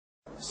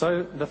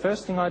So the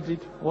first thing I did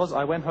was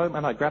I went home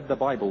and I grabbed the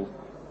Bible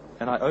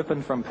and I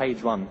opened from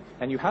page 1.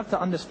 And you have to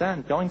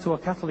understand, going to a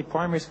Catholic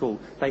primary school,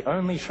 they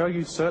only show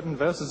you certain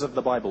verses of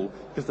the Bible,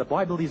 because the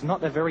Bible is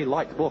not a very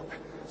light book.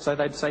 So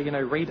they'd say,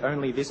 read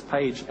only this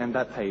page and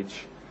that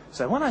page.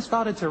 So when I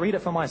started to read it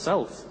for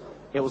myself,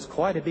 it was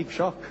quite a big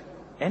shock.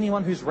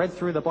 Anyone who's read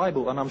through the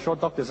Bible, and I'm sure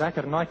Dr.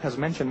 Zakir Naik has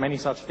mentioned many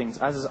such things,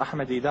 as is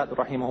Ahmad Didat,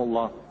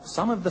 rahimahullah.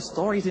 Some of the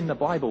stories in the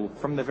Bible,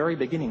 from the very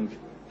beginning,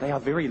 they are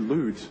very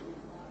lewd.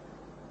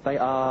 They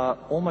are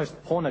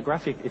almost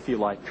pornographic, if you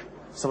like.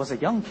 So as a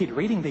young kid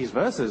reading these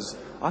verses,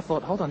 I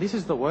thought, hold on, this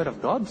is the word of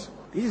God?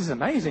 This is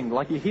amazing.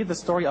 Like you hear the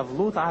story of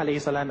Lut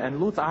alayhi salam, and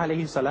Lut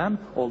alayhi salam,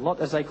 or Lot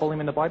as they call him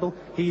in the Bible,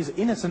 he is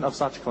innocent of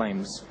such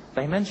claims.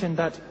 They mention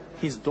that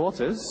his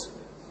daughters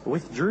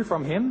withdrew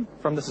from him,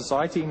 from the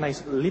society, and they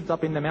lived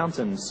up in the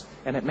mountains.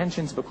 And it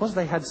mentions because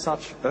they had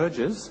such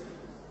urges,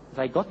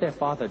 they got their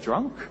father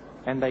drunk,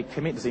 and they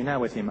commit zina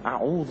with him.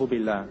 A'udhu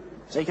billah.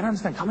 So you can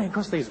understand, coming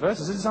across these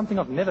verses, this is something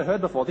I've never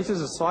heard before. This is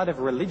a side of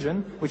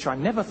religion which I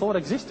never thought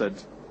existed.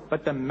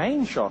 But the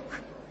main shock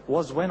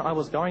was when I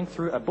was going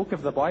through a book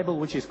of the Bible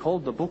which is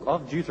called the Book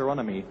of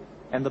Deuteronomy.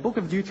 And the Book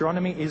of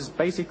Deuteronomy is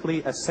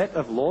basically a set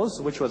of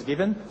laws which was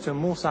given to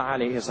Musa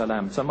alayhi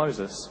salam, to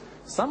Moses.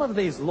 Some of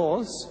these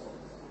laws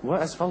were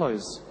as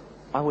follows.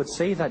 I would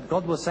see that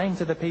God was saying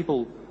to the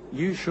people,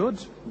 you should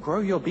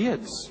grow your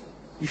beards.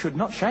 You should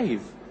not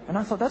shave. And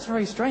I thought that's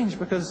very strange,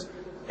 because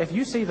if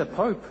you see the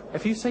Pope,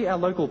 if you see our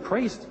local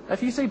priest,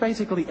 if you see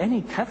basically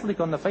any Catholic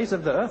on the face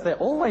of the earth, they're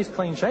always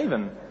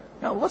clean-shaven.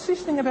 Now, what's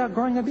this thing about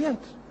growing a beard?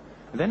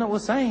 Then it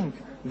was saying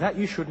that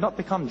you should not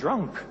become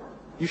drunk.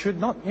 You should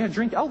not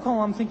drink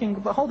alcohol. I'm thinking,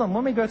 but hold on,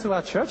 when we go to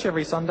our church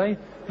every Sunday,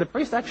 the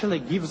priest actually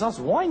gives us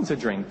wine to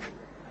drink.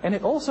 And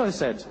it also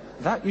said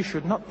that you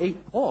should not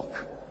eat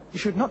pork. You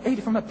should not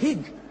eat from a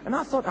pig. And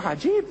I thought,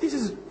 ajib, this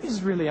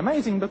is really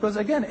amazing, because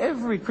again,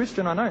 every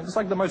Christian I know, it's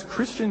like the most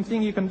Christian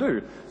thing you can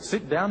do.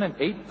 Sit down and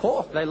eat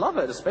pork. They love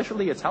it,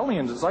 especially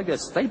Italians. It's like a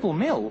staple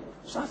meal.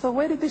 So I thought,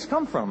 where did this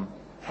come from?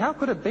 How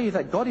could it be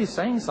that God is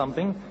saying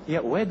something,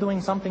 yet we're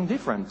doing something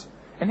different?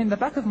 And in the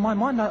back of my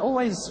mind, I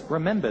always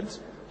remembered,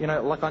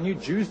 like I knew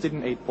Jews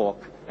didn't eat pork.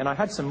 And I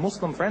had some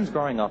Muslim friends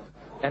growing up.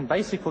 And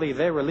basically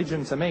their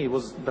religion to me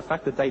was the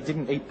fact that they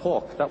didn't eat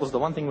pork. That was the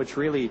one thing which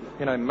really,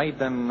 made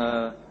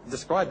them,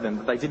 describe them,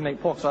 that they didn't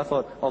eat pork. So I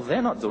thought, oh,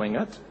 they're not doing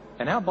it.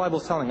 And our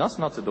Bible's telling us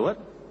not to do it.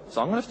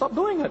 So I'm going to stop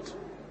doing it.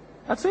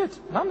 That's it.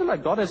 Alhamdulillah,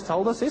 God has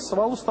told us this,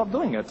 so I will stop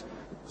doing it.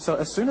 So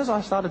as soon as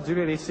I started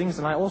doing these things,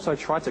 and I also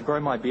tried to grow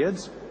my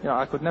beards,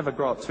 I could never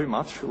grow it too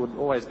much. It would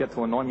always get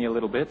to annoy me a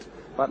little bit.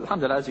 But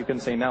alhamdulillah, as you can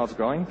see now, it's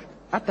growing.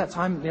 At that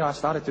time, I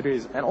started to do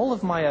this. And all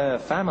of my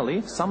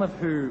family, some of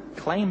who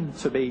claimed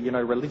to be,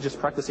 religious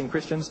practicing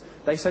Christians,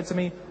 they said to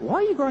me, why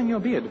are you growing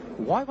your beard?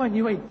 Why won't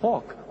you eat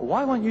pork?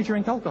 Why won't you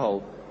drink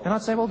alcohol? And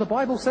I'd say, well, the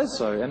Bible says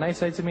so. And they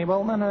say to me,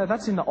 well, no,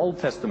 that's in the Old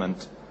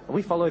Testament.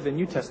 We follow the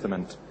New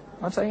Testament.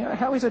 I'd say,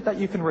 how is it that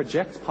you can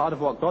reject part of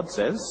what God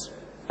says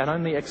and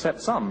only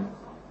accept some?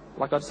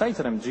 Like I'd say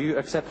to them, do you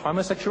accept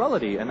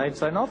homosexuality? And they'd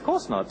say, no, of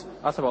course not.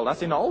 I said, well,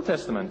 that's in the Old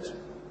Testament.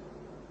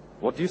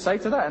 What do you say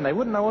to that? And they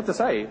wouldn't know what to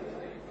say.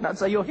 And I'd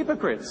say, you're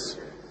hypocrites.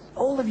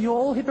 All of you are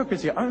all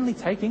hypocrites. You're only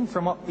taking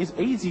from what is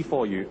easy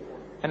for you.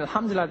 And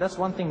alhamdulillah, that's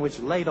one thing which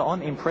later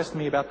on impressed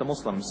me about the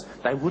Muslims.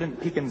 They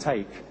wouldn't pick and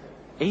take.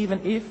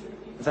 Even if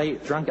they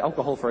drank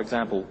alcohol, for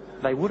example,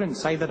 they wouldn't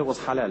say that it was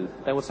halal.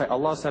 They would say,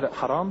 Allah said it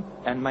haram,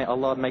 and may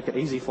Allah make it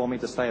easy for me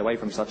to stay away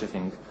from such a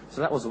thing.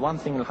 So that was one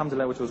thing,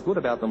 alhamdulillah, which was good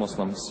about the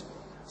Muslims.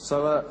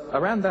 So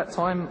around that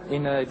time,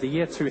 in the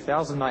year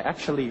 2000, I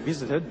actually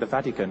visited the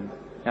Vatican.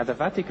 Now the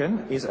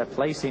Vatican is a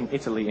place in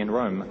Italy, in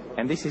Rome,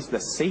 and this is the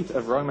seat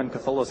of Roman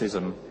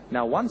Catholicism.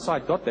 Now once I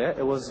got there,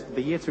 it was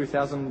the year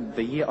 2000,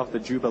 the year of the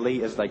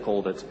Jubilee as they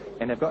called it,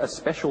 and they've got a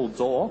special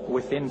door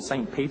within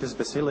St. Peter's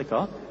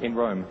Basilica in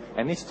Rome,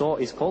 and this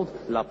door is called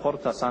La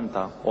Porta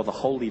Santa, or the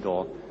Holy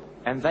Door.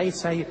 And they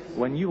say,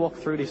 when you walk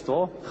through this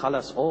door,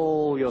 khalas,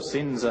 all your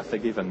sins are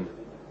forgiven.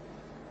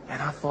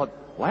 And I thought,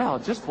 wow,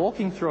 just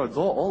walking through a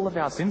door, all of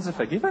our sins are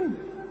forgiven?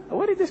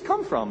 Where did this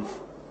come from?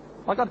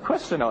 Like, I'd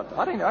question it.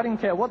 I didn't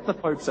care what the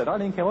Pope said. I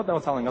didn't care what they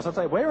were telling us. I'd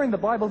say, where in the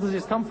Bible does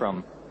this come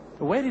from?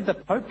 Where did the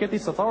Pope get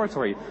this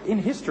authority? In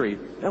history,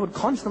 they would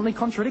constantly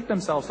contradict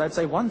themselves. They'd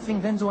say one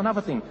thing, then do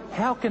another thing.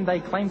 How can they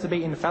claim to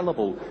be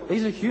infallible?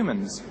 These are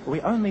humans. We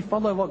only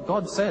follow what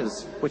God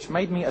says, which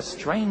made me a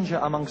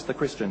stranger amongst the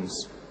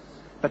Christians.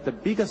 But the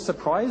biggest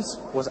surprise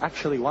was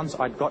actually once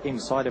I got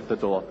inside of the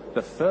door.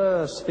 The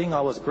first thing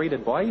I was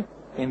greeted by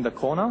in the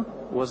corner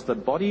was the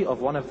body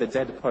of one of the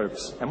dead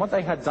popes. And what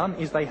they had done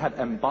is they had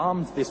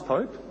embalmed this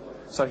pope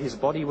so his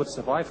body would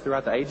survive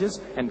throughout the ages,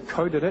 and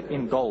coated it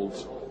in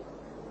gold.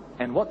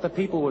 And what the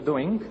people were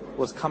doing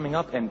was coming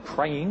up and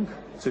praying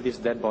to this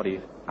dead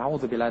body.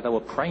 A'udhu billah, they were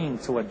praying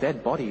to a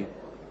dead body.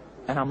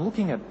 And I'm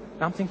looking at it,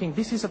 and I'm thinking,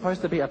 this is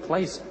supposed to be a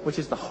place which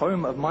is the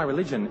home of my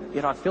religion,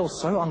 yet I feel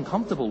so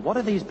uncomfortable. What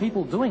are these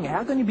people doing?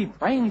 How can you be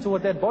praying to a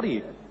dead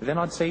body? Then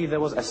I'd see there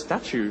was a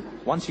statue,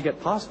 once you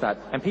get past that,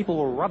 and people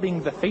were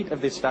rubbing the feet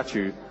of this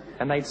statue.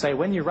 And they'd say,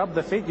 when you rub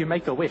the feet, you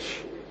make a wish.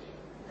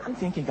 I'm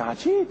thinking,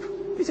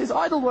 Ajib, this is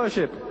idol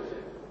worship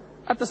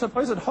at the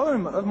supposed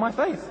home of my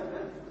faith.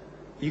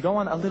 You go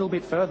on a little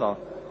bit further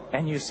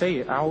and you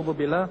see, A'udhu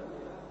Billah,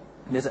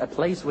 there's a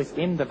place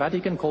within the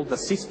Vatican called the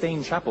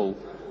Sistine Chapel.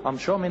 I'm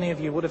sure many of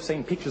you would have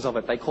seen pictures of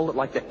it. They call it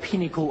like the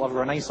pinnacle of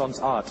Renaissance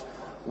art.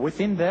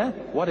 Within there,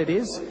 what it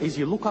is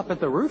you look up at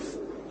the roof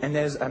and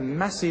there's a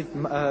massive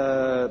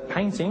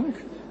painting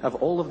of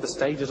all of the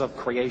stages of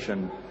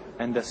creation.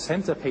 And the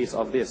centerpiece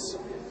of this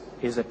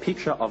is a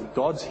picture of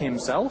God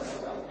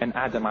himself and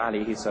Adam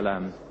alayhi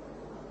salam.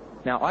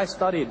 Now, I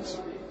studied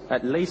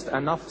at least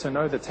enough to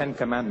know the 10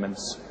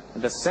 Commandments.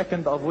 The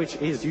second of which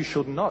is you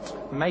should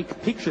not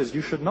make pictures,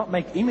 you should not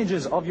make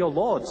images of your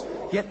Lord.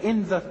 Yet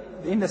in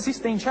the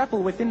Sistine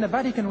Chapel within the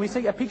Vatican we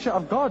see a picture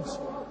of God.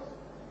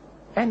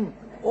 And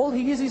all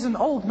he is an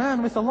old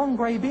man with a long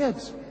grey beard.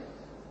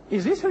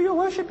 Is this who you're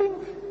worshipping?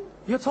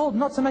 You're told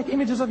not to make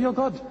images of your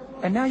God.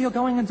 And now you're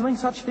going and doing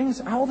such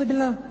things. A'udhu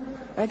Billah.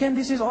 Again,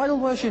 this is idol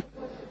worship.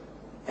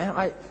 And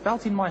I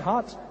felt in my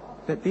heart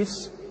that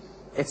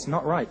it's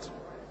not right.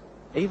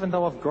 Even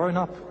though I've grown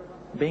up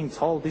being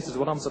told this is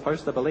what I'm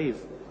supposed to believe,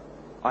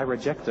 I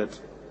reject it.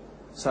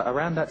 So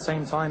around that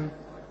same time,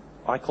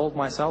 I called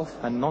myself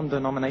a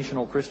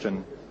non-denominational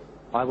Christian.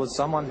 I was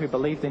someone who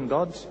believed in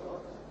God,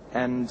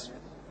 and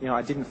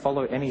I didn't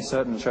follow any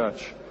certain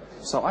church.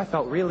 So I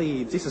felt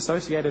really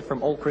disassociated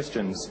from all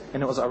Christians.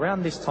 And it was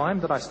around this time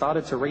that I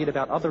started to read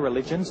about other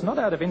religions, not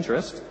out of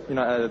interest,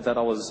 that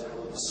I was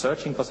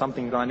searching for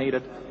something that I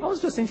needed. I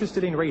was just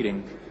interested in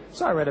reading.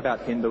 So I read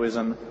about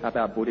Hinduism,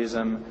 about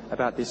Buddhism,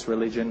 about this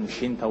religion,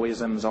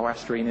 Shintoism,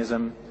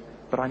 Zoroastrianism.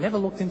 But I never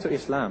looked into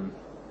Islam.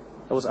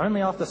 It was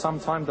only after some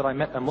time that I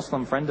met a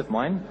Muslim friend of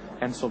mine,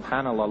 and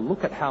subhanAllah,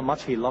 look at how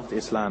much he loved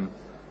Islam.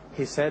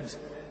 He said,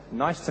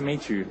 "Nice to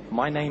meet you.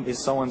 My name is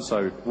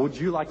so-and-so. Would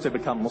you like to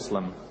become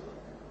Muslim?"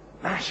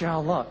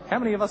 MashaAllah. How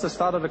many of us have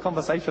started a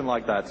conversation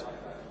like that?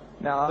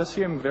 Now, I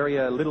assume very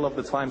little of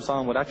the time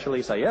someone would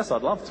actually say, yes,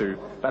 I'd love to.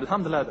 But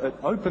alhamdulillah, it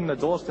opened the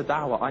doors to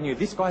da'wah. I knew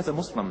this guy's a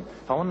Muslim.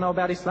 If I want to know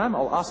about Islam,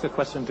 I'll ask a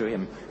question to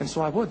him. And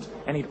so I would.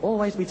 And he'd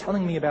always be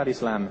telling me about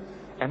Islam.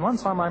 And one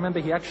time I remember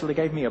he actually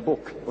gave me a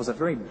book. It was a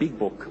very big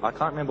book. I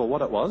can't remember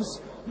what it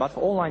was. But for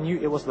all I knew,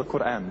 it was the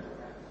Quran.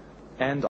 And